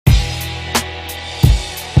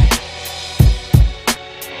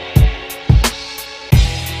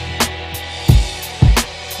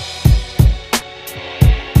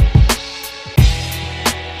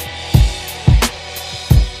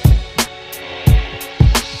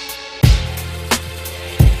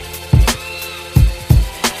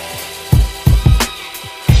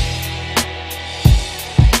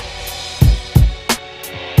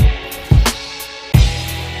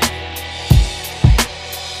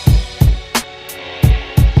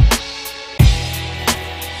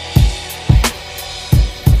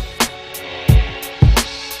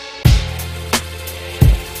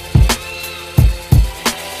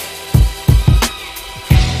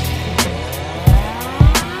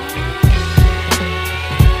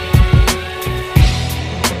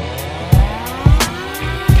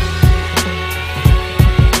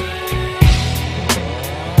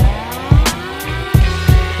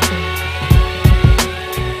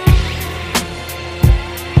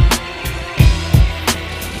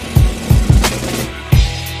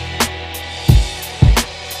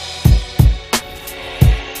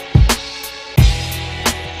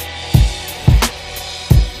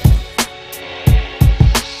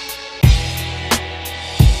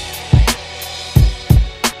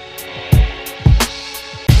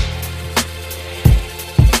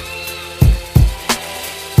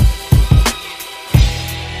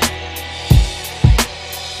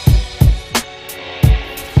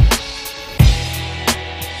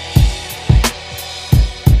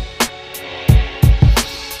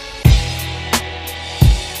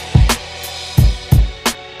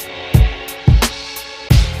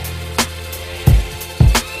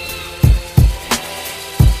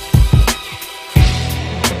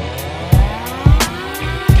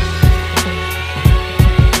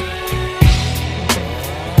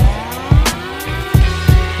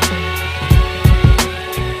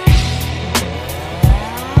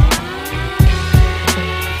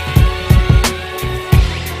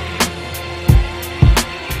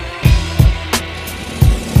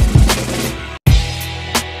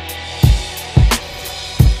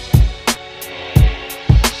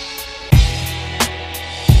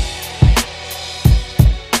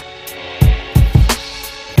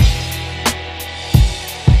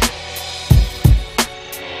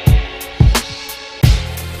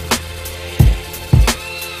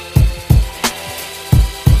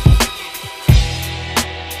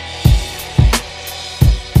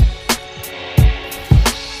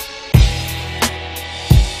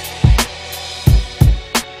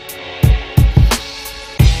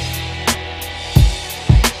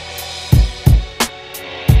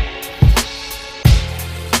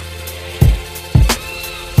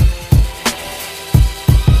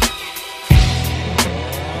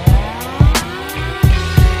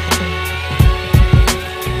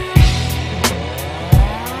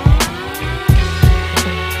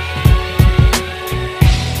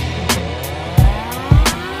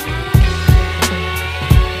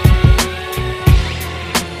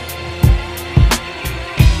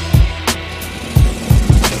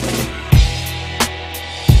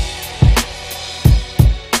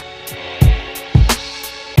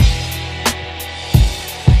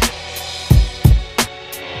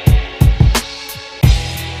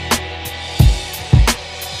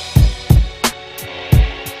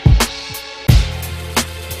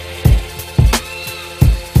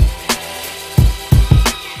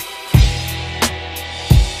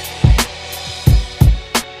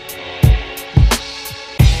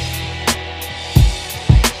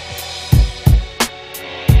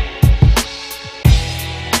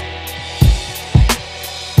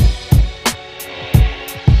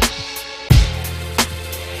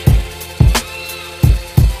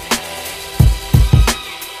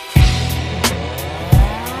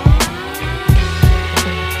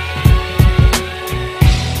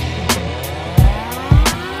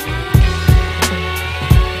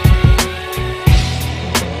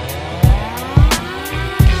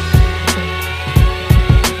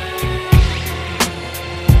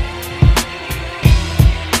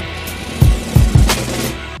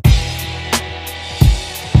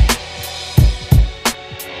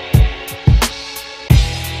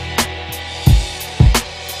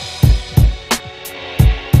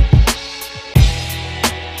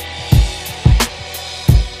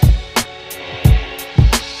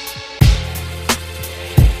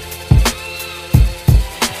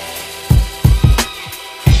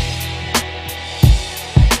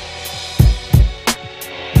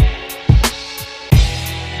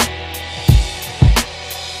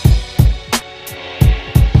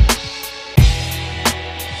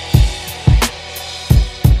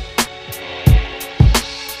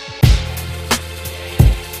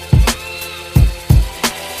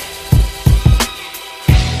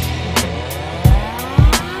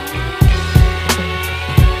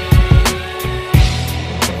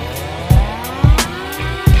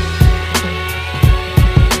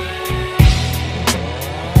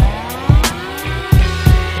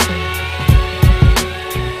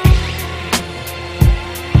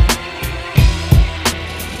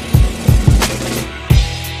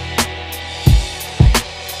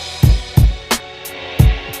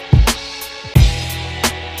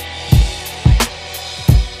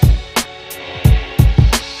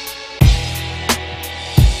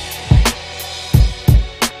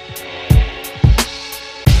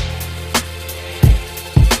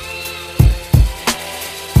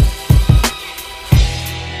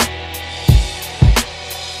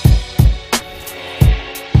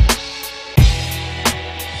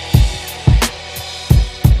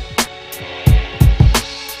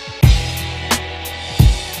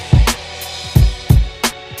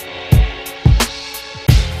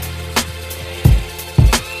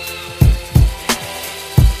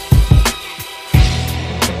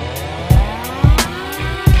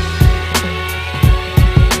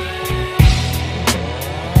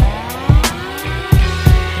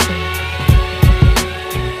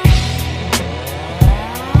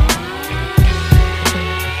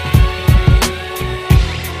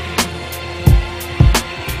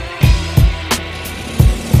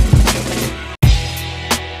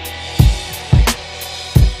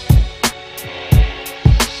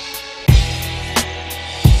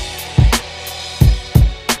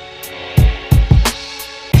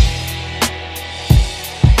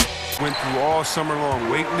went through all summer long,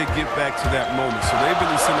 waiting to get back to that moment. So they've been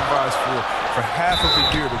incentivized for half of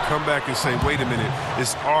the year to come back and say, wait a minute,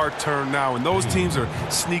 it's our turn now. And those teams are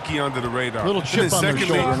sneaky under the radar. A little chip on their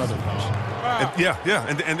shoulder, another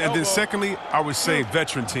and then secondly, I would say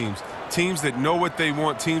veteran teams. Teams that know what they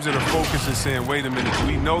want, teams that are focused and saying, wait a minute,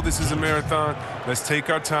 we know this is a marathon. Let's take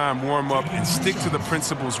our time, warm up, and stick to the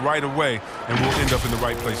principles right away, and we'll end up in the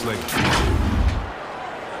right place later.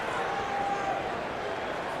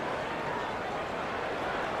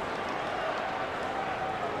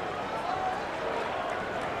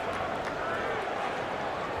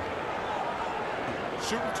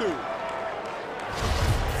 Shooting two.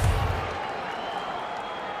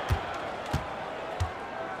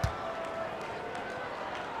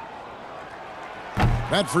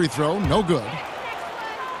 That free throw, no good.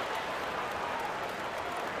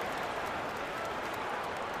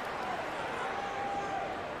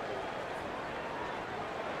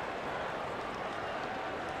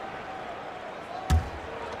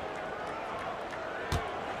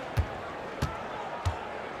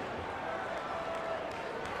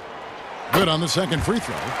 Good on the second free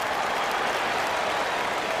throw.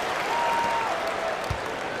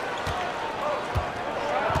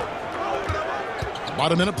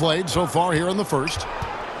 About a minute played so far here in the first.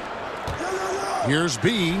 Here's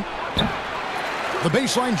B. The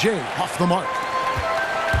baseline J off the mark.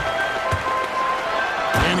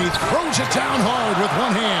 And he throws it down hard with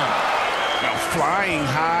one hand. Now flying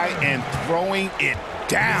high and throwing it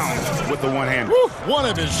down with the one hand. One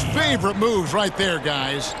of his favorite moves right there,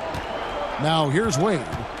 guys. Now here's Wade.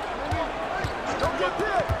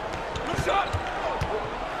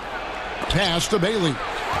 Pass to Bailey.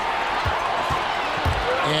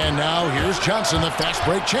 And now here's Johnson, the fast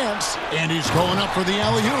break chance. And he's going up for the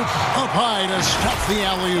alley-oop. Up high to stop the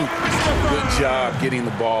alley-oop. Good job getting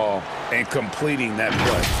the ball and completing that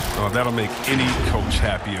play. Oh, that'll make any coach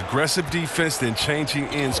happy. Aggressive defense, then changing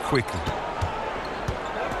ends quickly.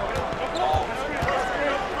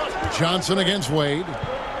 Johnson against Wade.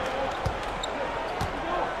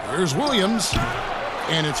 Here's Williams.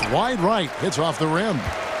 And it's wide right. Hits off the rim.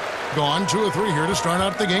 Gone 2 or 3 here to start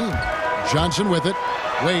out the game. Johnson with it.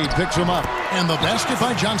 Wade picks him up. And the basket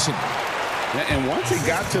by Johnson. And once he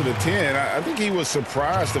got to the 10, I think he was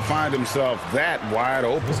surprised to find himself that wide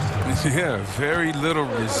open. Yeah, very little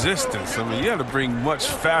resistance. I mean, you had to bring much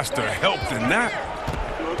faster help than that.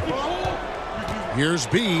 Here's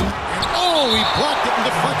B. And oh, he blocked it and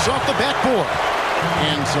deflects off the backboard.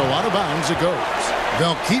 And so out of bounds it goes.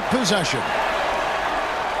 They'll keep possession.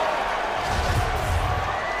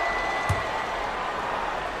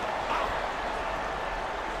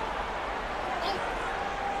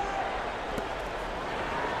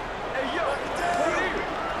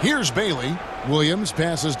 Here's Bailey. Williams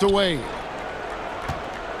passes to Wade.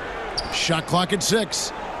 Shot clock at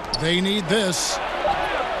 6. They need this.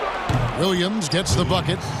 Williams gets the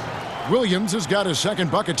bucket. Williams has got his second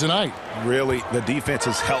bucket tonight. Really, the defense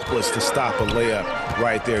is helpless to stop a layup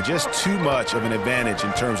right there. Just too much of an advantage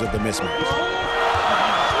in terms of the mismatch.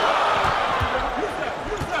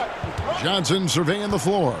 Johnson surveying the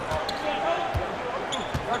floor.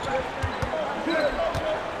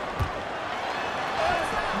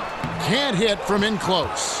 Can't hit from in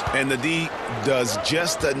close. And the D does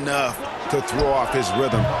just enough to throw off his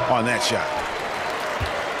rhythm on that shot.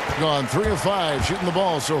 Gone 3 of 5 shooting the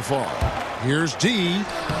ball so far. Here's D.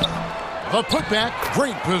 The putback.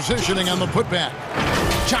 Great positioning on the putback.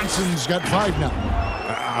 Johnson's got 5 now.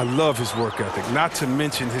 I love his work ethic, not to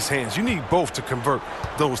mention his hands. You need both to convert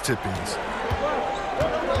those tip-ins.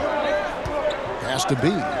 Pass to B.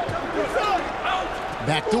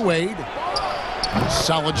 Back to Wade.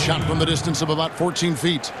 Solid shot from the distance of about 14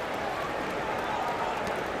 feet.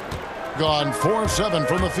 Gone 4 of 7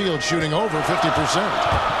 from the field, shooting over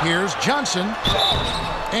 50%. Here's Johnson.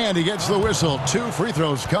 And he gets the whistle. 2 free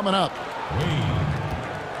throws coming up.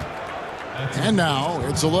 And now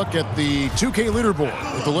it's a look at the 2K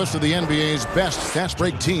leaderboard with the list of the NBA's best fast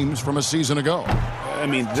break teams from a season ago. I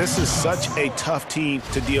mean, this is such a tough team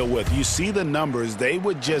to deal with. You see the numbers. They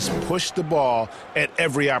would just push the ball at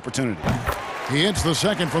every opportunity. He hits the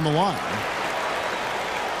second from the line.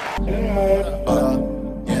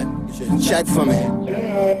 Check for me.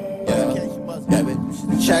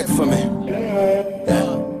 Check for me.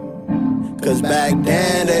 Cause back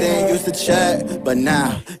then they didn't used to check, but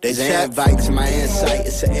now they invite to my insight.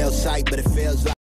 It's an L site, but it feels like